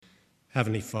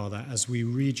Heavenly Father, as we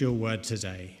read your word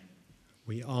today,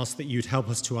 we ask that you'd help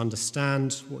us to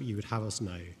understand what you would have us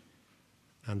know,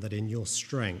 and that in your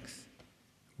strength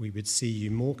we would see you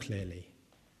more clearly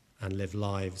and live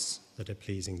lives that are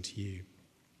pleasing to you.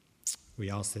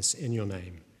 We ask this in your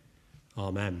name.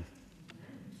 Amen.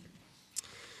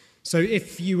 So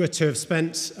if you were to have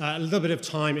spent a little bit of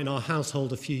time in our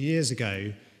household a few years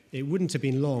ago, it wouldn't have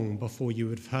been long before you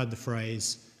would have heard the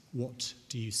phrase, "What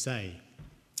do you say?"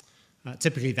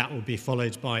 Typically that would be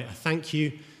followed by a thank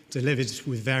you delivered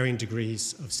with varying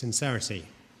degrees of sincerity.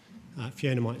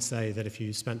 Fiona might say that if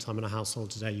you spent time in a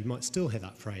household today, you might still hear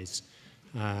that phrase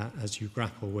as you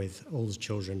grapple with older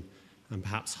children and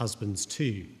perhaps husbands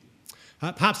too.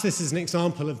 Perhaps this is an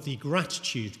example of the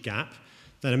gratitude gap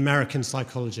that American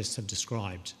psychologists have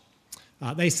described.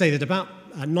 They say that about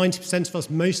 90% of us,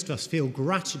 most of us, feel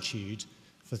gratitude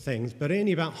for things, but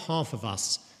only about half of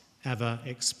us ever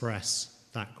express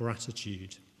that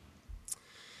gratitude.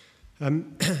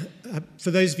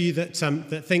 For those of you that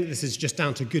think this is just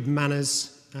down to good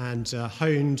manners and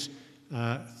honed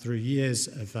through years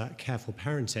of careful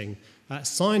parenting,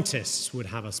 scientists would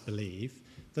have us believe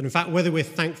that, in fact, whether we're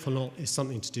thankful or not is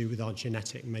something to do with our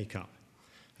genetic makeup.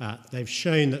 They've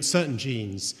shown that certain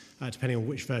genes, depending on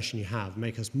which version you have,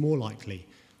 make us more likely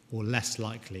or less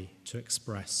likely to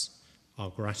express our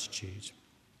gratitude.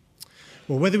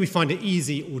 Well, whether we find it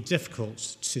easy or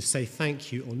difficult to say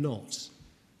thank you or not,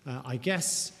 I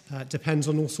guess depends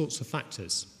on all sorts of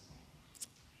factors.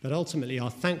 But ultimately,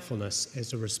 our thankfulness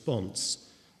is a response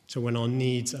to when our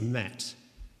needs are met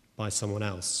by someone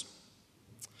else.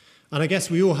 And I guess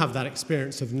we all have that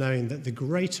experience of knowing that the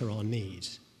greater our need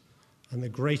and the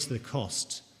greater the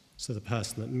cost to the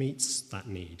person that meets that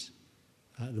need,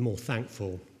 the more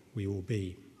thankful we will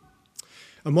be.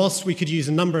 And whilst we could use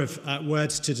a number of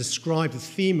words to describe the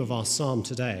theme of our psalm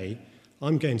today,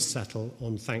 I'm going to settle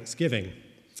on thanksgiving.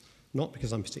 Not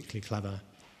because I'm particularly clever,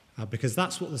 because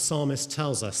that's what the psalmist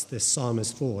tells us this psalm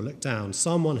is for. Look down,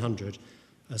 Psalm 100,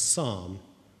 a psalm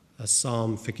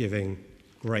for giving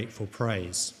grateful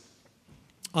praise.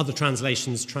 Other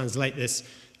translations translate this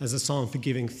as a psalm for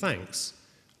giving thanks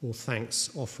or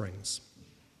thanks offerings.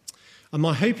 And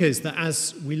my hope is that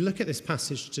as we look at this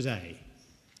passage today,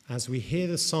 as we hear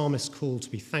the psalmist call to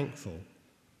be thankful,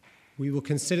 we will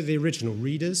consider the original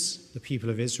readers, the people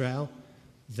of Israel,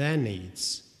 their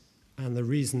needs, and the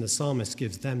reason the psalmist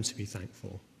gives them to be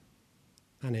thankful.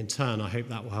 And in turn, I hope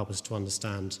that will help us to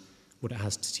understand what it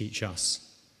has to teach us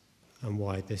and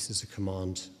why this is a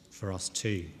command for us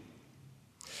too.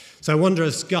 So I wonder,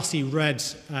 as Gussie read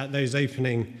those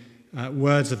opening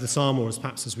words of the psalm, or as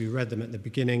perhaps as we read them at the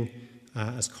beginning,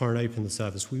 as Corin opened the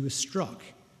service, we were struck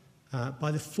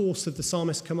by the force of the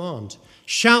psalmist's command.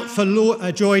 Shout for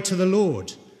joy to the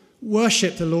Lord.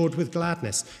 Worship the Lord with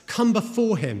gladness. Come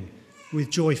before him with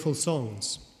joyful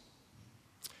songs.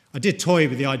 I did toy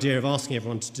with the idea of asking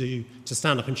everyone to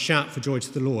stand up and shout for joy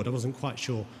to the Lord. I wasn't quite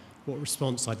sure what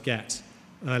response I'd get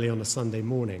early on a Sunday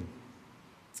morning.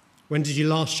 When did you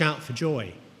last shout for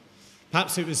joy?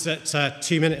 Perhaps it was at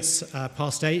 2 minutes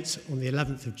past 8 on the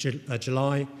 11th of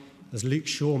July as Luke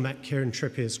Shaw met Kieran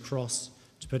Trippier's cross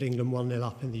to put England 1-0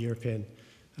 up in the European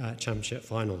Championship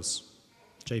finals.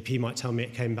 JP might tell me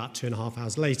it came about 2.5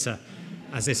 hours later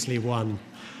as Italy won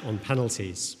on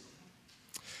penalties.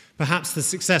 Perhaps the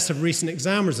success of recent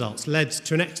exam results led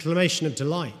to an exclamation of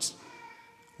delight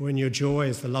when your joy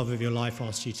as the love of your life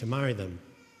asked you to marry them.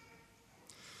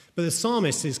 But the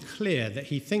psalmist is clear that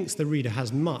he thinks the reader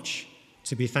has much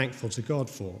to be thankful to God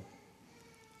for,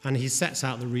 and he sets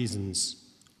out the reasons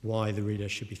why the reader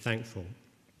should be thankful.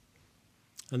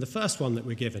 And the first one that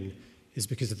we're given is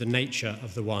because of the nature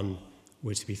of the one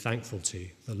we're to be thankful to,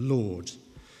 the Lord.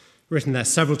 Written there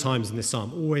several times in this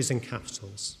psalm, always in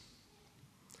capitals.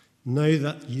 Know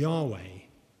that Yahweh,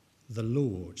 the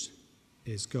Lord,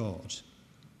 is God.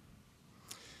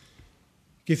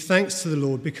 Give thanks to the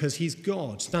Lord because he's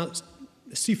God. Now,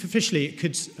 superficially, it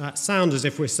could sound as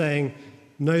if we're saying,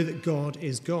 know that God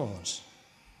is God.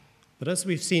 But as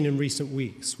we've seen in recent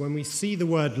weeks, when we see the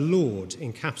word Lord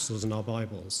in capitals in our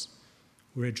Bibles,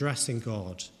 we're addressing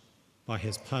God by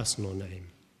his personal name,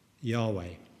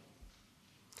 Yahweh.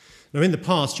 Now, in the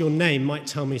past, your name might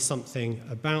tell me something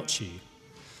about you.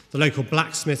 The local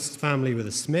blacksmith's family were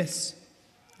the Smiths,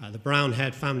 the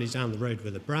brown-haired family down the road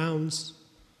were the Browns,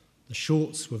 the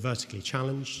Shorts were vertically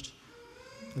challenged,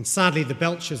 and sadly, the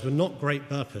Belchers were not great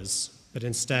burpers, but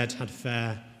instead had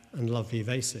fair and lovely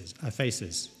faces,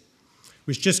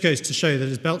 which just goes to show that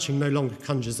as belching no longer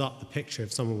conjures up the picture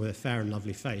of someone with a fair and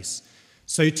lovely face,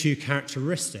 so too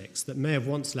characteristics that may have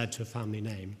once led to a family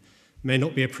name may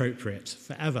not be appropriate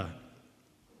forever.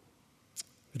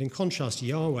 But in contrast,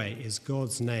 Yahweh is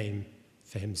God's name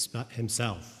for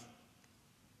himself.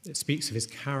 It speaks of his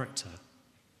character,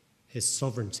 his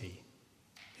sovereignty,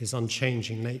 his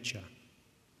unchanging nature.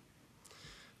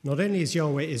 Not only is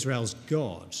Yahweh Israel's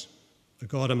God, a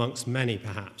God amongst many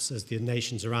perhaps, as the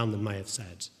nations around them may have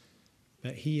said,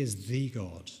 but he is the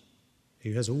God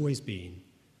who has always been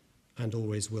and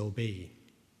always will be.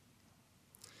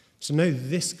 To know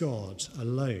this God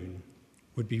alone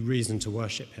would be reason to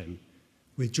worship him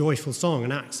with joyful song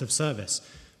and acts of service.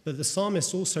 But the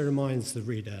psalmist also reminds the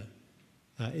reader,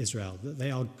 Israel, that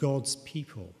they are God's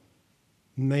people,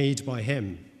 made by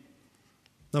him.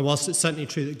 Now, whilst it's certainly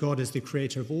true that God is the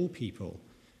creator of all people,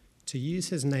 to use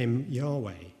his name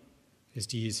Yahweh is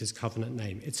to use his covenant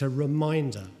name. It's a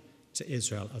reminder to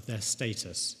Israel of their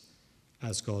status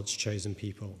as God's chosen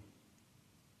people,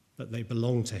 that they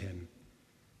belong to him,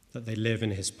 that they live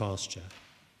in his pasture.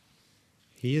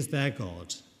 He is their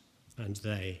God, and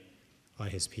they are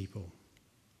his people.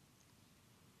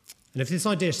 And if this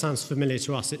idea sounds familiar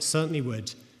to us, it certainly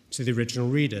would to the original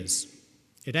readers.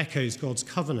 It echoes God's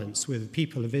covenants with the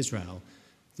people of Israel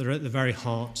that are at the very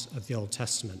heart of the Old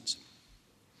Testament.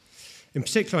 In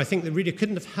particular, I think the reader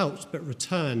couldn't have helped but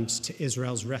returned to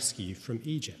Israel's rescue from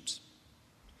Egypt.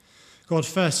 God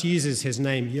first uses his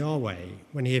name Yahweh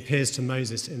when he appears to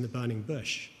Moses in the burning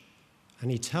bush,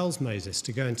 and he tells Moses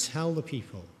to go and tell the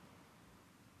people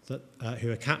that, who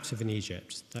are captive in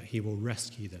Egypt that he will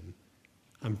rescue them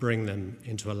and bring them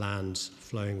into a land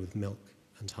flowing with milk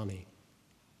and honey.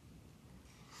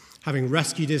 Having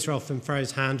rescued Israel from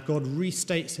Pharaoh's hand, God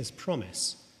restates his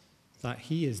promise that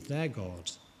he is their God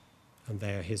and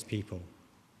they are his people.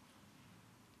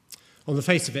 On the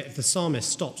face of it, if the psalmist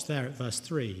stopped there at verse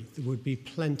 3, there would be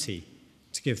plenty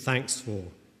to give thanks for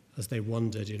as they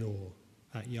wondered in awe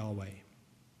at Yahweh.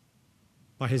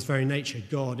 By his very nature,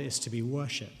 God is to be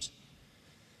worshipped.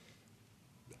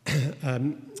 But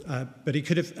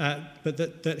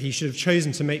that he should have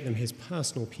chosen to make them his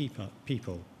personal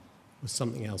people was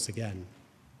something else again.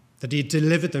 That he had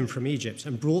delivered them from Egypt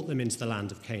and brought them into the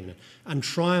land of Canaan and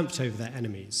triumphed over their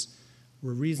enemies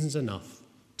were reasons enough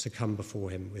to come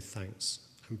before him with thanks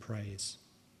and praise.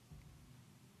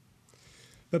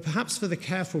 But perhaps for the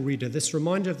careful reader, this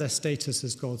reminder of their status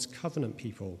as God's covenant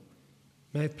people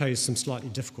may have posed some slightly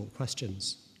difficult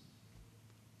questions.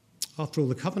 After all,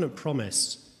 the covenant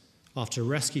promise after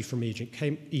rescue from Egypt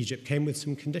came with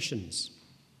some conditions.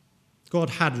 God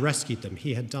had rescued them.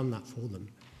 He had done that for them.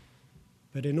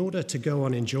 But in order to go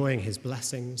on enjoying his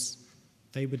blessings,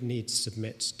 they would need to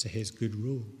submit to his good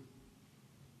rule.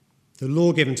 The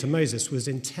law given to Moses was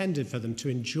intended for them to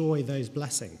enjoy those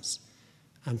blessings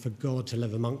and for God to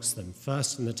live amongst them,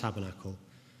 first in the tabernacle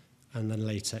and then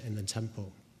later in the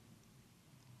temple.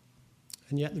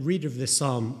 And yet the reader of this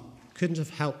psalm couldn't have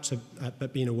helped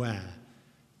but been aware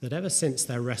that ever since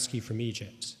their rescue from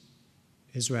Egypt,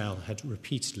 Israel had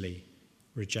repeatedly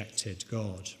rejected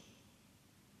God.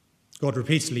 God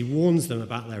repeatedly warns them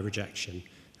about their rejection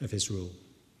of his rule.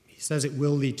 He says it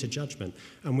will lead to judgment,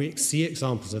 and we see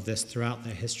examples of this throughout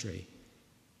their history.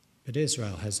 But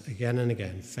Israel has again and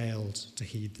again failed to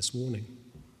heed this warning,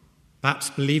 perhaps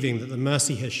believing that the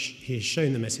mercy he has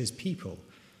shown them as his people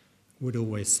would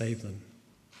always save them.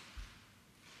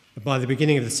 But by the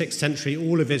beginning of the 6th century,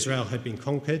 all of Israel had been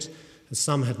conquered, and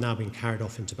some had now been carried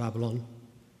off into Babylon.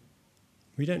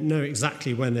 We don't know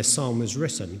exactly when this psalm was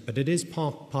written, but it is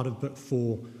part of Book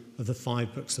 4 of the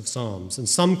 5 books of Psalms, and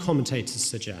some commentators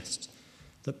suggest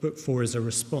that Book 4 is a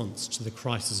response to the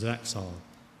crisis of exile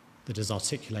that is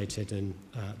articulated in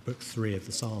Book 3 of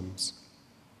the Psalms.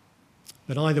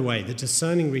 But either way, the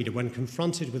discerning reader, when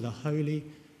confronted with a holy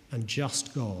and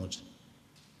just God,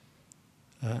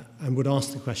 and would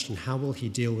ask the question, how will he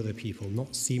deal with a people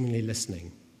not seemingly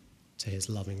listening to his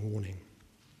loving warning?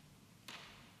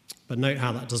 But note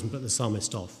how that doesn't put the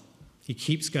psalmist off. He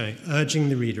keeps going, urging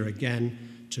the reader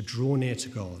again to draw near to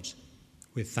God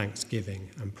with thanksgiving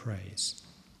and praise.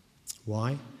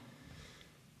 Why?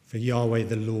 For Yahweh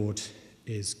the Lord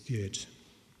is good.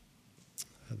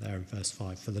 There in verse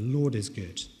 5, for the Lord is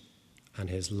good and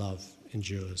his love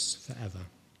endures forever.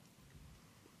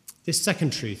 This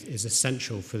second truth is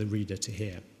essential for the reader to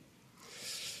hear.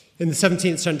 In the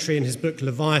 17th century, in his book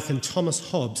Leviathan, Thomas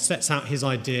Hobbes sets out his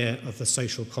idea of the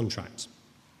social contract.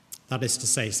 That is to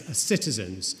say, as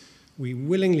citizens, we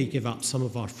willingly give up some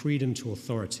of our freedom to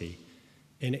authority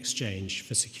in exchange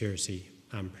for security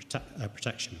and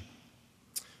protection.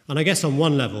 And I guess on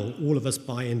one level, all of us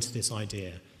buy into this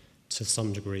idea to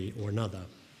some degree or another.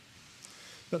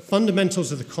 But fundamental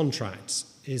to the contract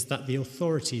is that the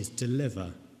authorities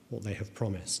deliver what they have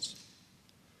promised,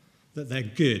 that they're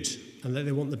good and that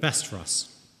they want the best for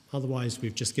us, Otherwise,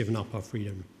 we've just given up our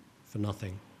freedom for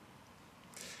nothing.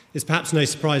 It's perhaps no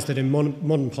surprise that in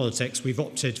modern politics we've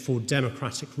opted for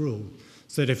democratic rule,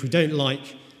 so that if we don't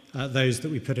like those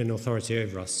that we put in authority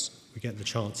over us, we get the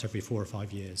chance every 4 or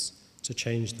 5 years to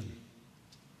change them.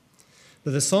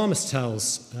 But the psalmist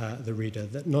tells the reader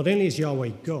that not only is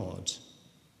Yahweh God,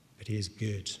 but he is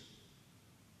good.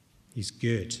 He's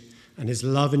good, and his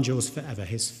love endures forever,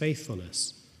 his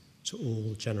faithfulness to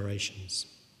all generations.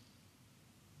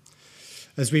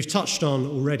 As we've touched on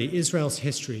already, Israel's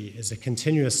history is a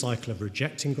continuous cycle of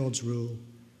rejecting God's rule,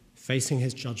 facing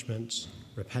his judgment,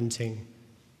 repenting,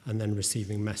 and then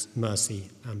receiving mercy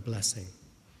and blessing.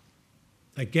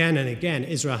 Again and again,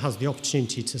 Israel has the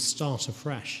opportunity to start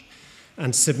afresh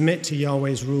and submit to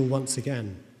Yahweh's rule once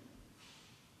again.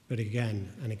 But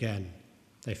again and again,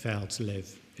 they fail to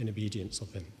live in obedience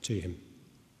to him.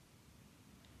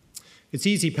 It's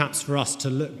easy perhaps for us to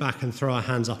look back and throw our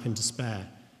hands up in despair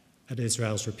at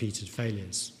Israel's repeated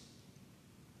failures.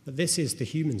 But this is the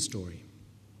human story.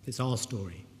 It's our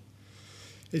story.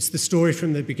 It's the story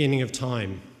from the beginning of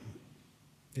time.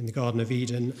 In the Garden of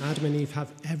Eden, Adam and Eve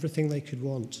have everything they could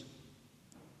want.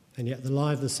 And yet the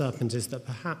lie of the serpent is that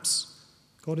perhaps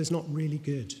God is not really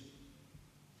good.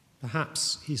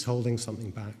 Perhaps he's holding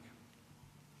something back.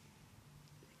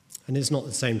 And is not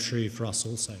the same true for us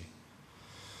also?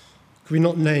 Could we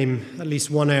not name at least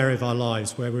one area of our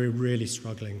lives where we're really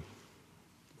struggling,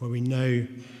 where we know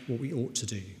what we ought to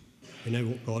do, we know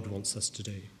what God wants us to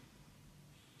do,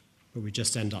 but we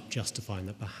just end up justifying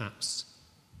that perhaps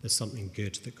there's something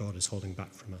good that God is holding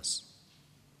back from us?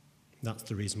 That's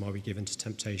the reason why we give in to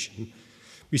temptation.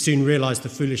 We soon realize the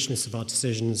foolishness of our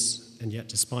decisions, and yet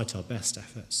despite our best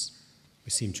efforts, we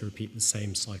seem to repeat the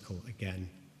same cycle again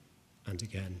and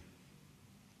again.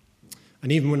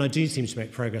 And even when I do seem to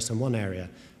make progress in one area,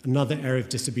 another area of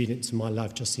disobedience in my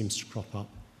life just seems to crop up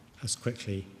as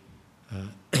quickly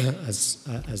as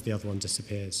the other one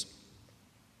disappears.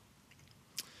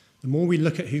 The more we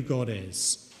look at who God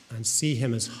is and see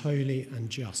him as holy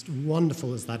and just,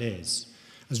 wonderful as that is,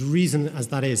 as reason as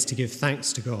that is to give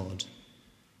thanks to God,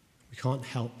 we can't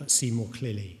help but see more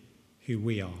clearly who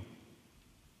we are.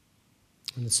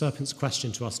 And the serpent's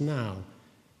question to us now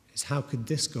is, how could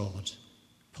this God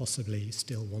possibly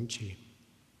still want you?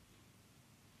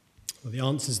 Well, the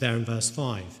answer's there in verse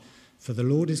 5. For the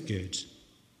Lord is good,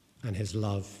 and his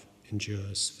love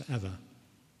endures forever.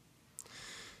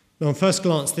 Now, on first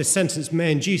glance, this sentence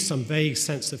may induce some vague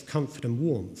sense of comfort and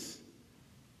warmth,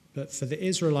 but for the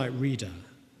Israelite reader,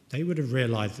 they would have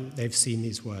realized that they've seen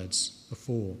these words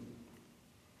before.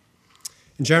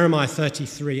 In Jeremiah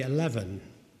 33:11,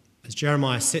 as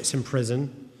Jeremiah sits in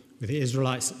prison with the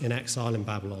Israelites in exile in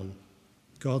Babylon,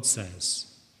 God says,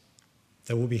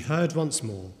 "There will be heard once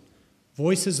more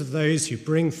voices of those who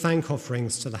bring thank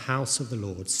offerings to the house of the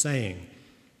Lord, saying,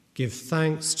 'Give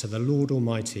thanks to the Lord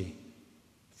Almighty,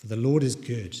 for the Lord is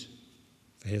good,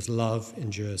 for his love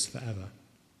endures forever.'"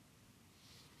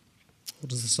 What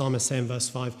does the psalmist say in verse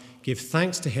 5? "Give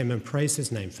thanks to him and praise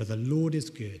his name, for the Lord is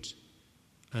good,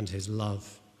 and his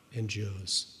love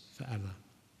endures forever."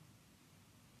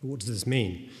 But what does this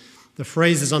mean? The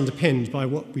phrase is underpinned by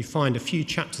what we find a few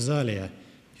chapters earlier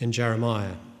in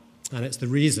Jeremiah, and it's the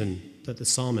reason that the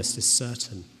psalmist is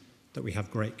certain that we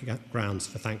have great grounds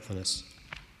for thankfulness.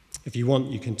 If you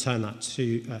want, you can turn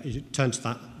to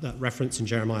that reference in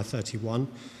Jeremiah 31.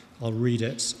 I'll read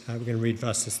it. We're going to read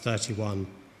verses 31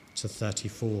 to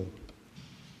 34.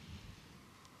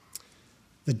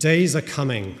 "The days are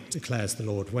coming, declares the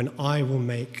Lord, when I will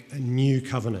make a new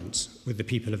covenant with the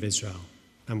people of Israel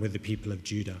and with the people of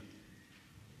Judah.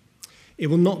 It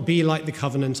will not be like the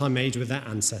covenant I made with their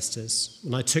ancestors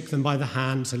when I took them by the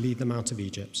hand to lead them out of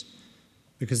Egypt,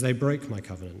 because they broke my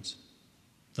covenant,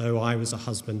 though I was a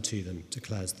husband to them,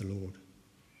 declares the Lord.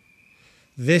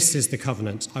 This is the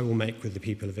covenant I will make with the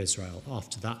people of Israel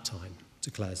after that time,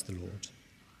 declares the Lord.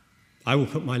 I will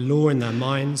put my law in their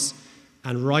minds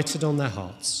and write it on their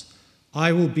hearts.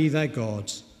 I will be their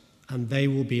God, and they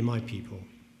will be my people.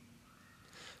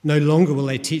 No longer will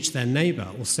they teach their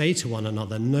neighbor or say to one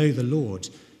another, 'Know the Lord,'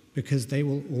 because they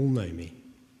will all know me,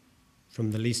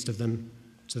 from the least of them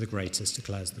to the greatest,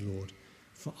 declares the Lord.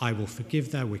 For I will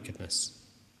forgive their wickedness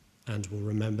and will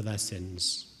remember their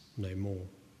sins no more."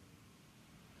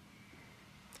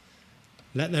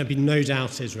 Let there be no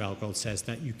doubt, Israel, God says,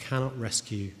 that you cannot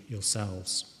rescue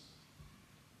yourselves.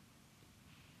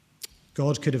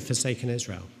 God could have forsaken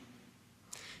Israel.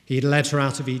 He had led her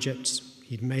out of Egypt.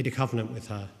 He'd made a covenant with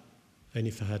her,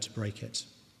 only for her to break it.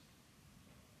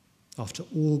 After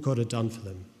all God had done for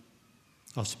them,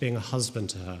 after being a husband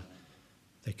to her,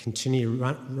 they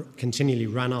continually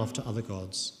ran after other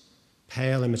gods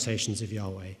pale imitations of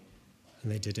Yahweh,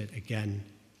 and they did it again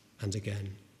and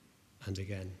again and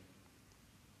again.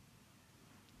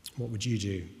 What would you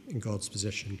do in God's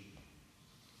position?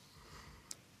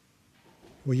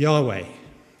 Well, Yahweh,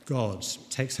 God,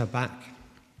 takes her back,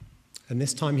 and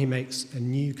this time he makes a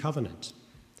new covenant,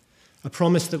 a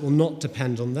promise that will not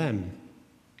depend on them.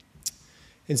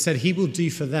 Instead, he will do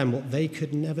for them what they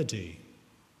could never do.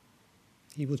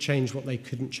 He will change what they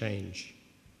couldn't change.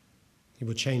 He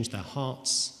will change their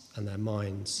hearts and their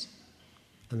minds,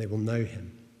 and they will know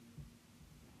him.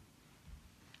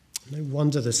 No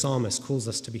wonder the psalmist calls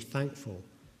us to be thankful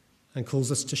and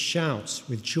calls us to shout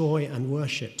with joy and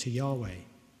worship to Yahweh.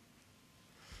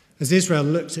 As Israel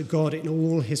looked at God in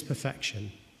all his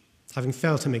perfection, having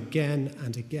felt him again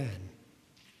and again,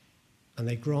 and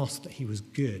they grasped that he was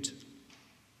good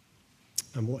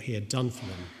and what he had done for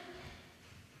them,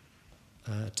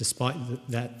 despite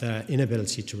their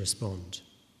inability to respond,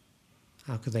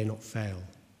 how could they not fail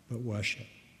but worship?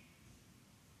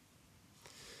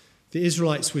 The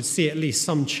Israelites would see at least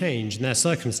some change in their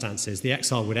circumstances. The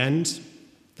exile would end,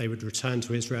 they would return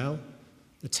to Israel,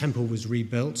 the temple was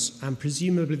rebuilt, and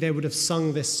presumably they would have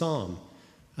sung this psalm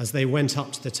as they went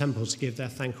up to the temple to give their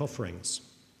thank offerings.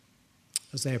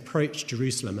 As they approached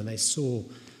Jerusalem and they saw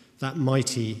that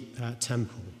mighty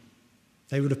temple,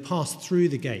 they would have passed through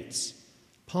the gates,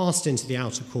 passed into the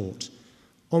outer court,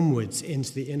 onwards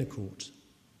into the inner court.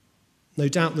 No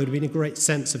doubt there would have been a great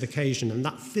sense of occasion, and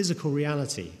that physical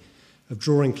reality of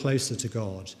drawing closer to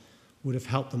God would have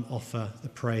helped them offer the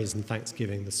praise and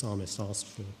thanksgiving the psalmist asked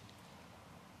for.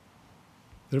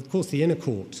 But of course, the inner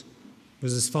court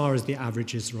was as far as the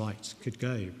average Israelite could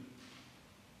go.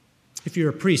 If you're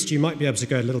a priest, you might be able to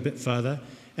go a little bit further,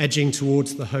 edging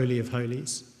towards the Holy of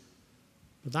Holies.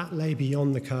 But that lay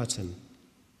beyond the curtain,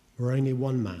 where only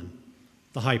one man,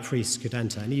 the high priest, could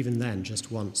enter, and even then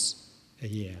just once a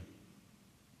year.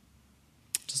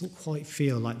 It doesn't quite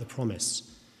feel like the promise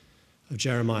of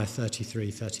Jeremiah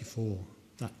 33:34,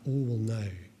 that all will know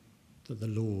that the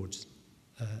Lord,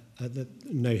 that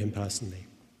know him personally.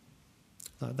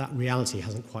 That reality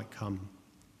hasn't quite come.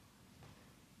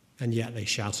 And yet they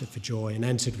shouted for joy and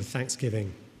entered with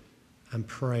thanksgiving and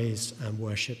praised and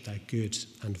worshipped their good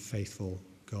and faithful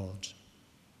God.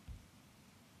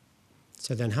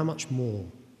 So then, how much more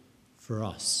for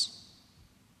us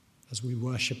as we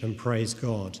worship and praise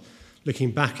God, looking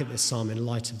back at this psalm in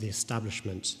light of the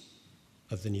establishment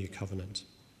of the new covenant?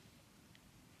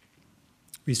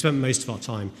 We spent most of our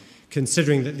time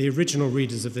considering that the original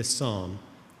readers of this psalm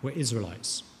were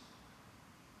Israelites,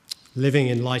 living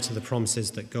in light of the promises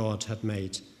that God had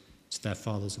made to their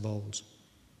fathers of old.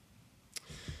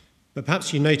 But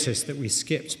perhaps you noticed that we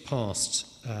skipped past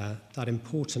that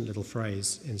important little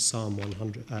phrase in Psalm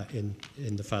 100,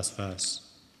 in the first verse.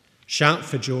 Shout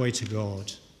for joy to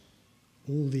God,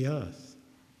 all the earth.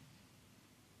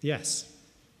 Yes,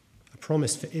 a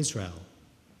promise for Israel,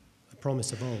 a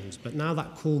promise of old. But now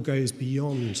that call goes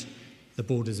beyond the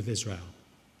borders of Israel.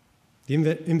 The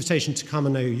invitation to come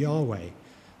and know Yahweh,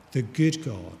 the good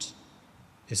God,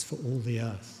 is for all the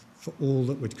earth, for all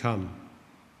that would come.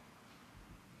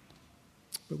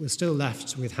 But we're still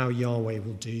left with how Yahweh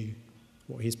will do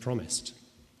what he's promised.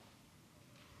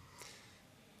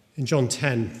 In John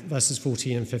 10, verses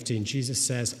 14 and 15, Jesus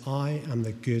says, I am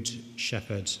the good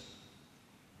shepherd.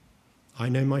 I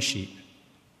know my sheep,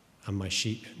 and my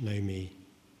sheep know me,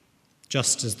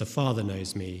 just as the Father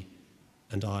knows me,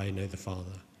 and I know the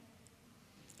Father.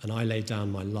 And I lay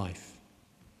down my life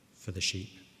for the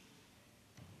sheep.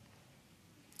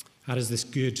 How does this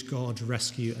good God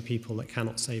rescue a people that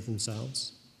cannot save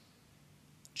themselves?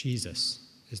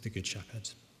 Jesus is the good shepherd.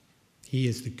 He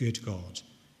is the good God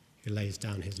who lays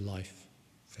down his life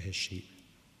for his sheep.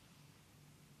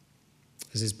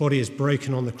 As his body is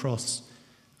broken on the cross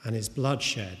and his blood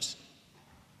shed,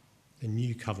 the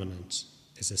new covenant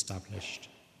is established.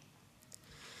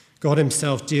 God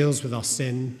himself deals with our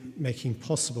sin, making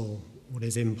possible what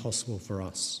is impossible for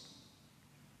us.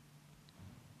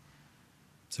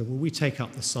 So will we take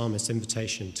up the psalmist's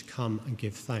invitation to come and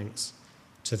give thanks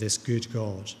to this good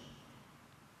God?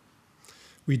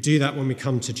 We do that when we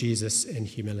come to Jesus in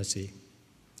humility,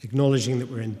 acknowledging that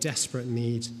we're in desperate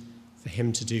need for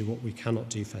him to do what we cannot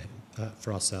do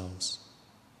for ourselves.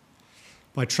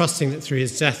 By trusting that through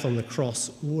his death on the cross,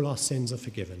 all our sins are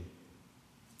forgiven,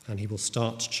 and he will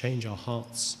start to change our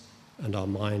hearts and our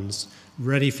minds,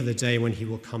 ready for the day when he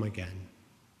will come again.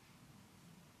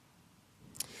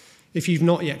 If you've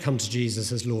not yet come to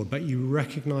Jesus as Lord, but you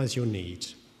recognize your need,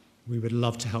 we would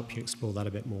love to help you explore that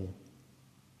a bit more.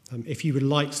 If you would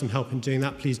like some help in doing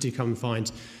that, please do come and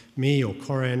find me or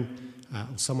Corinne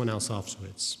or someone else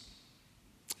afterwards.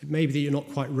 It may be that you're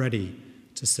not quite ready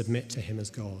to submit to him as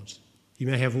God. You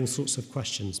may have all sorts of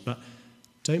questions, but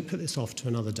don't put this off to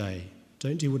another day.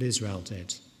 Don't do what Israel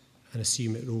did and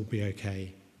assume it will all be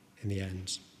okay in the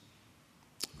end.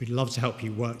 We'd love to help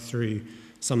you work through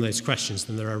some of those questions,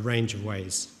 and there are a range of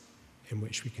ways in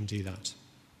which we can do that.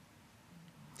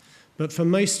 But for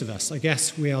most of us, I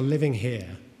guess we are living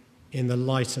here in the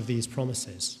light of these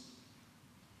promises.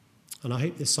 And I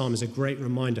hope this psalm is a great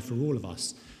reminder for all of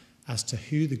us as to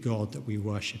who the God that we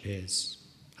worship is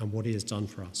and what he has done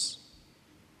for us.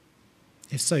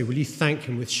 If so, will you thank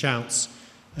him with shouts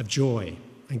of joy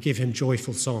and give him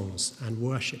joyful songs and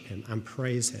worship him and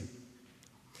praise him?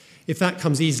 If that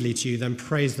comes easily to you, then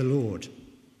praise the Lord.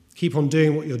 Keep on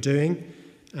doing what you're doing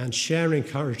and share and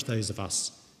encourage those of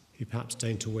us who perhaps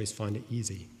don't always find it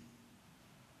easy.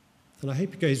 And I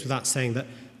hope it goes without saying that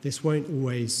this won't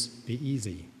always be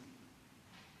easy.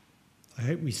 I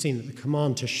hope we've seen that the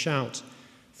command to shout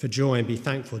for joy and be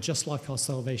thankful, just like our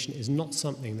salvation, is not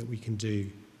something that we can do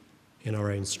in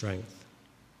our own strength.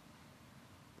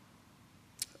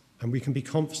 And we can be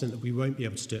confident that we won't be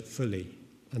able to do it fully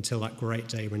until that great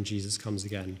day when Jesus comes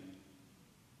again.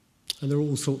 And there are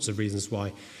all sorts of reasons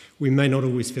why we may not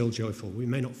always feel joyful. We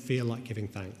may not feel like giving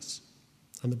thanks.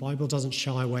 And the Bible doesn't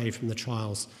shy away from the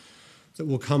trials that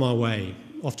will come our way,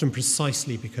 often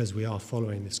precisely because we are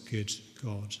following this good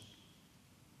God.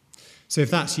 So if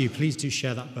that's you, please do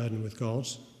share that burden with God.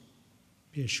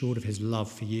 Be assured of his love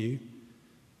for you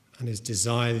and his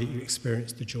desire that you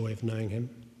experience the joy of knowing him.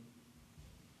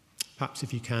 Perhaps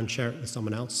if you can, share it with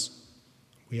someone else.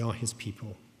 We are his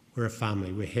people. We're a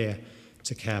family. We're here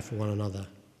to care for one another.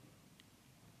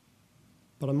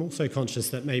 But I'm also conscious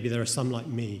that maybe there are some like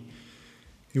me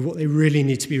who what they really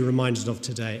need to be reminded of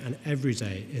today and every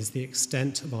day is the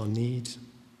extent of our need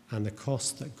and the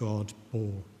cost that God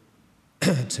bore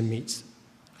to meet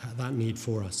that need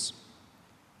for us.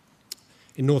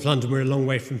 In North London, we're a long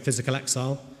way from physical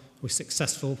exile. We're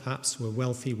successful, perhaps. We're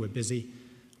wealthy. We're busy.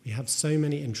 We have so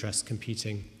many interests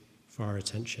competing for our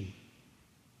attention.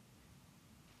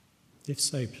 If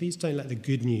so, please don't let the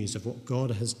good news of what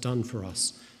God has done for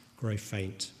us grow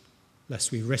faint,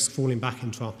 lest we risk falling back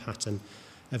into our pattern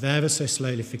of ever so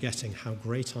slowly forgetting how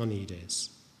great our need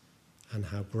is and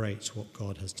how great what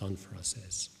God has done for us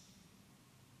is.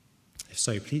 If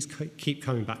so, please keep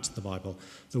coming back to the Bible.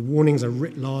 The warnings are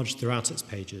writ large throughout its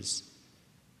pages.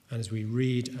 And as we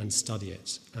read and study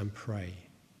it and pray,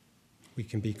 we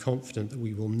can be confident that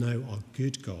we will know our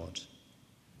good God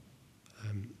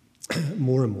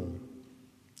more and more,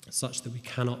 such that we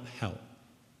cannot help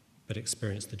but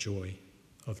experience the joy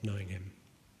of knowing him.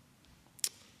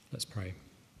 Let's pray.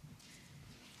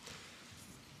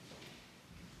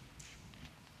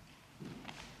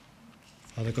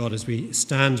 Father God, as we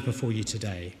stand before you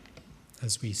today,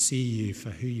 as we see you for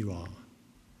who you are,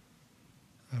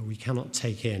 we cannot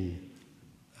take in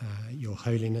your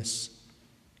holiness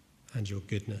and your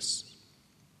goodness,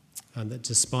 and that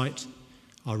despite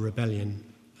our rebellion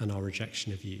and our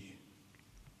rejection of you,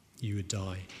 you would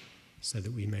die so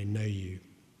that we may know you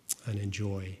and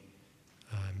enjoy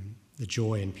the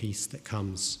joy and peace that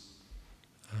comes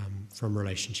from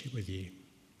relationship with you.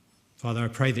 Father, I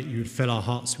pray that you would fill our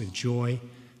hearts with joy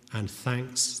and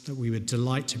thanks, that we would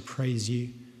delight to praise you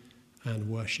and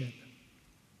worship,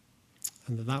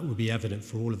 and that would be evident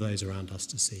for all of those around us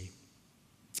to see.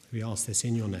 We ask this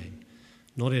in your name,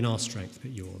 not in our strength,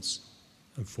 but yours,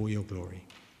 and for your glory.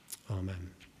 Amen.